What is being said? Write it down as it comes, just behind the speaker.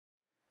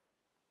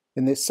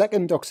In this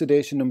second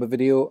oxidation number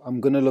video, I'm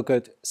going to look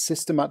at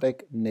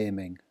systematic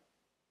naming.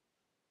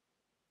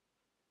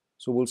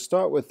 So we'll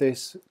start with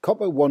this.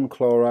 Copper 1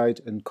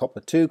 chloride and copper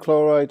 2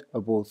 chloride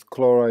are both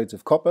chlorides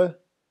of copper,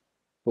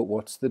 but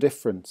what's the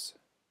difference?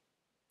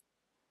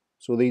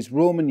 So these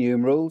Roman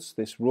numerals,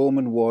 this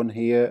Roman 1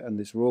 here and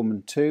this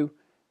Roman 2,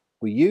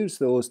 we use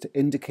those to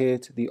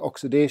indicate the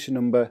oxidation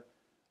number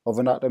of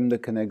an atom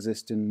that can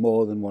exist in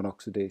more than one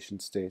oxidation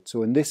state.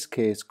 So in this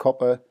case,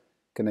 copper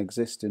can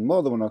exist in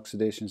more than one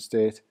oxidation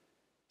state,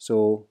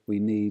 so we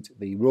need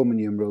the Roman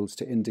numerals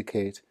to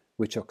indicate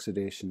which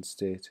oxidation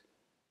state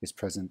is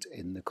present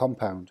in the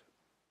compound.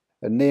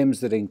 And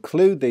names that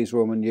include these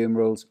Roman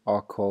numerals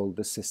are called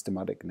the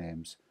systematic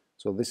names.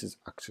 So this is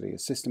actually a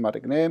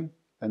systematic name,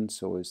 and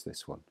so is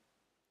this one.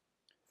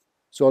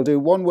 So I'll do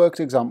one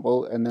worked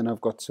example, and then I've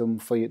got some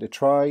for you to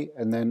try,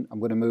 and then I'm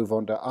going to move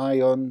on to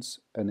ions,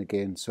 and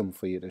again some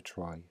for you to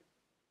try.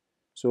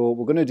 So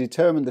we're going to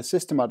determine the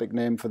systematic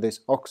name for this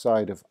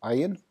oxide of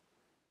iron.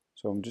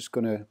 So I'm just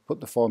going to put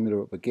the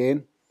formula up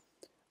again,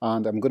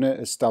 and I'm going to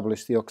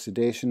establish the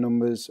oxidation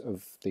numbers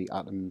of the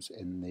atoms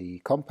in the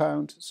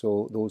compound.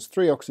 So those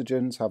three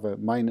oxygens have a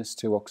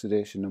 -2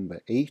 oxidation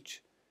number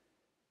each.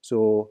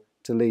 So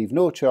to leave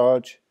no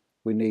charge,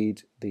 we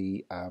need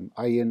the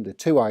iron, the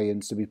two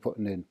ions, to be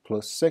putting in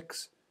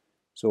 +6.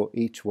 So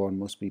each one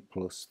must be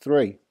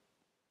 +3.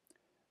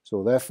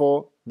 So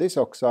therefore, this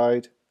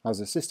oxide has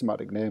a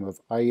systematic name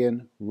of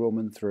iron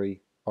Roman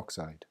 3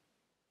 oxide.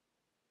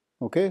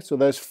 Okay, so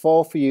there's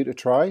 4 for you to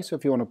try, so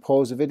if you want to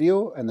pause the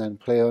video and then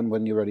play on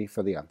when you're ready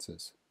for the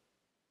answers.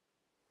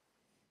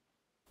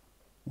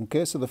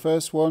 Okay, so the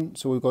first one,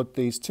 so we've got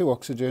these two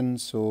oxygens,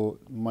 so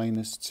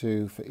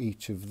 -2 for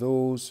each of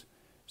those.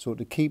 So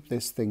to keep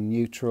this thing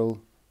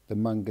neutral, the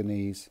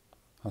manganese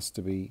has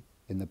to be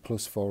in the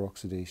 +4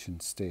 oxidation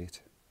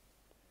state.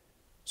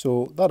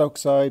 So that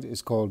oxide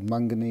is called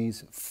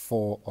manganese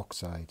 4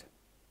 oxide.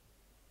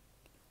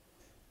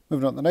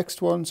 Moving on to the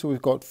next one, so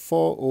we've got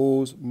 4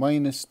 O's,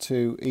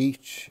 -2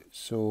 each,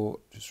 so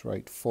just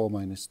write 4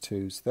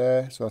 -2's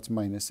there, so that's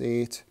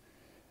 -8.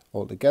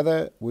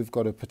 Altogether, we've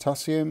got a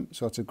potassium,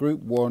 so that's a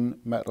group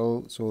 1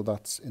 metal, so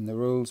that's in the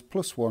rules,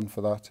 +1 for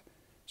that.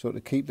 So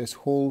to keep this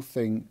whole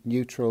thing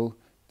neutral,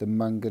 the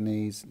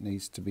manganese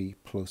needs to be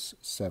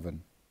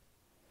 +7.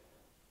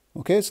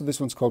 Okay, so this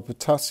one's called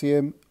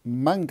potassium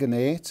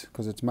manganate,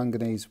 because it's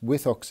manganese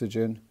with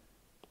oxygen,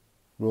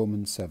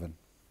 Roman 7.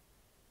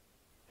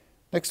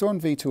 Next one,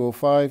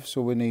 V2O5,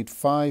 so we need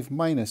 5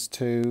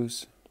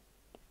 -2's.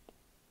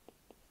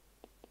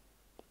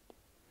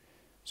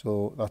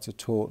 So that's a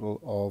total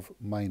of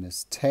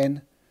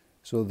 -10.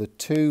 So the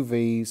two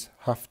V's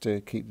have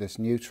to keep this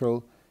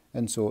neutral,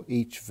 and so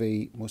each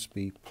V must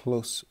be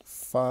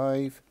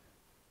 +5.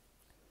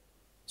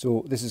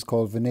 So this is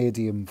called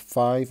vanadium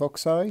 5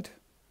 oxide.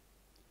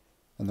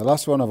 And the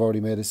last one I've already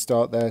made a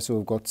start there, so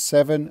we've got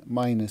 7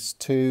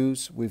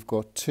 -2's. We've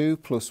got 2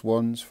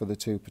 +1's for the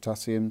two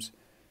potassiums.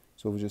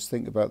 So we'll just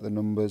think about the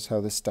numbers,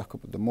 how they stack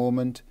up at the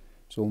moment.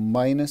 So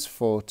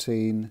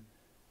 -14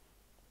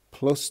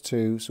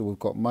 +2, so we've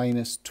got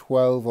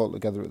 -12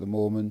 altogether at the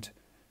moment.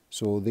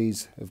 So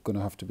these are going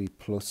to have to be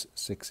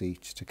 +6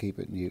 each to keep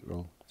it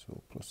neutral.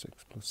 So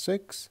 +6,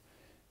 +6.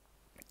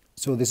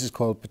 So this is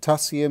called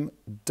potassium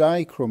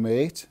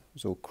dichromate.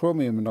 So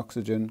chromium and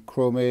oxygen,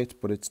 chromate,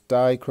 but it's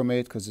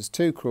dichromate because there's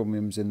 2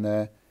 chromiums in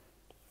there.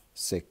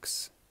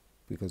 6,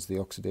 because the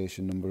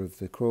oxidation number of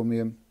the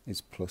chromium is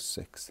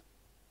 +6.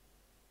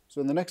 So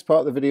in the next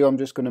part of the video, I'm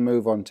just going to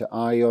move on to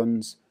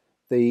ions.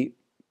 The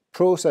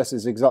process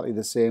is exactly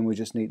the same, we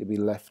just need to be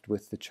left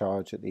with the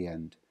charge at the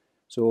end.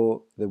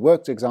 So the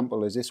worked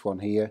example is this one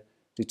here.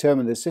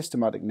 Determine the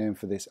systematic name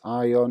for this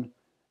ion,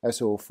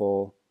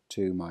 SO4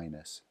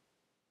 2-.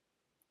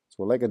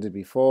 So like I did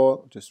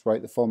before, just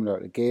write the formula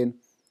out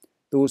again.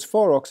 Those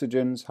 4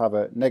 oxygens have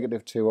a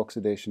 -2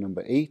 oxidation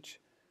number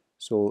each,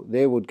 so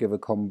they would give a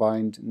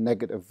combined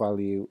negative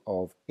value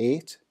of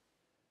 8.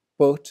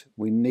 But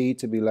we need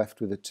to be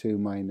left with a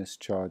 2-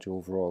 charge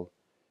overall.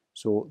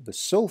 So the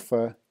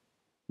sulfur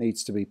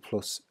needs to be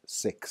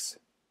 +6.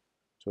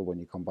 So when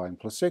you combine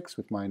 +6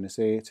 with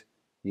 -8,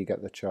 you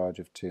get the charge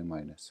of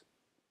 2-.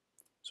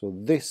 So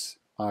this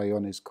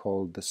ion is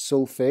called the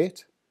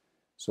sulfate.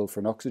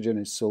 Sulfur and oxygen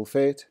is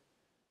sulfate.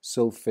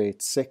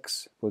 Sulfate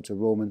 6, but it's a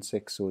Roman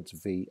 6, so it's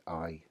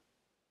Vi.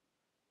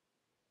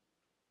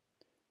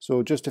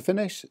 So just to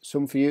finish,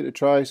 some for you to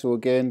try. So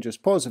again,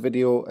 just pause the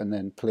video and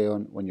then play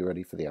on when you're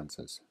ready for the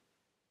answers.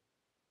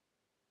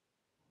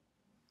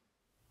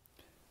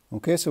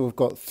 Okay, so we've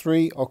got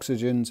 3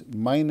 oxygens,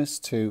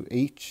 -2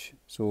 each.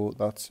 So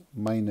that's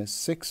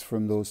 -6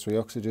 from those 3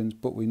 oxygens,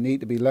 but we need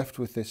to be left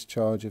with this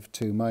charge of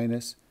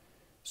 2-.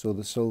 So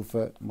the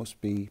sulfur must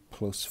be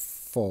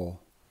 +4.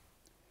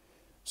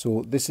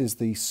 So this is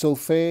the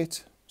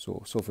sulfate,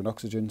 so sulfur and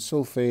oxygen,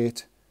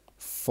 sulfate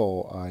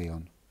 4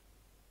 ion.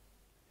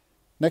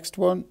 Next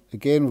one,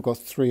 again we've got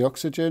 3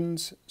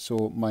 oxygens,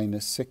 so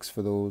 -6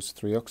 for those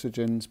 3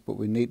 oxygens, but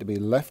we need to be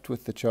left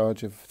with the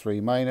charge of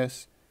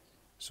 3-,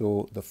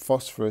 so the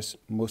phosphorus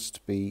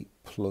must be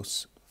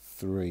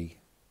 3.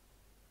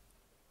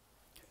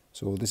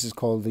 So this is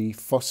called the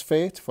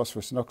phosphate,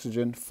 phosphorus and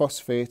oxygen,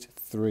 phosphate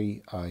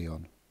 3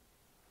 ion.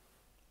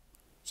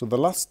 So the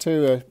last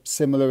two are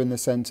similar in the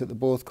sense that they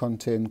both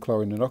contain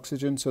chlorine and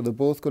oxygen. So they're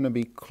both going to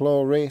be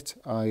chlorate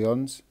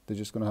ions. They're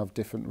just going to have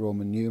different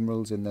Roman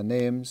numerals in their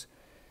names.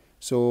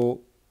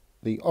 So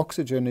the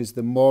oxygen is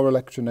the more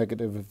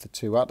electronegative of the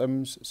two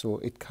atoms. So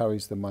it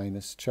carries the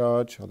minus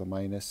charge or the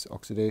minus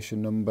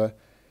oxidation number.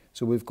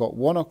 So we've got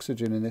one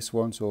oxygen in this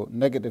one, so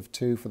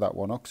 -2 for that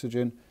one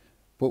oxygen.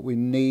 But we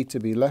need to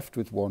be left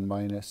with one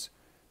minus.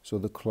 So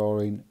the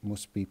chlorine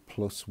must be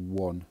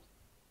 +1.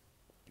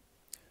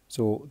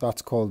 So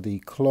that's called the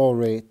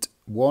chlorate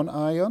 1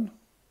 ion.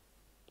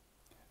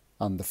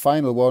 And the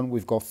final one,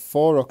 we've got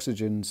 4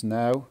 oxygens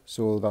now,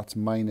 so that's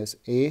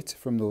 -8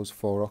 from those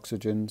 4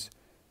 oxygens.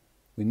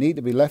 We need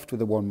to be left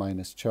with a 1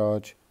 minus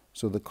charge,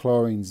 so the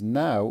chlorine's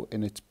now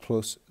in its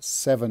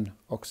 +7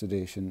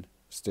 oxidation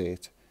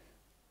state.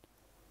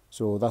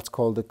 So that's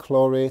called the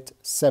chlorate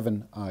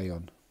 7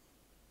 ion.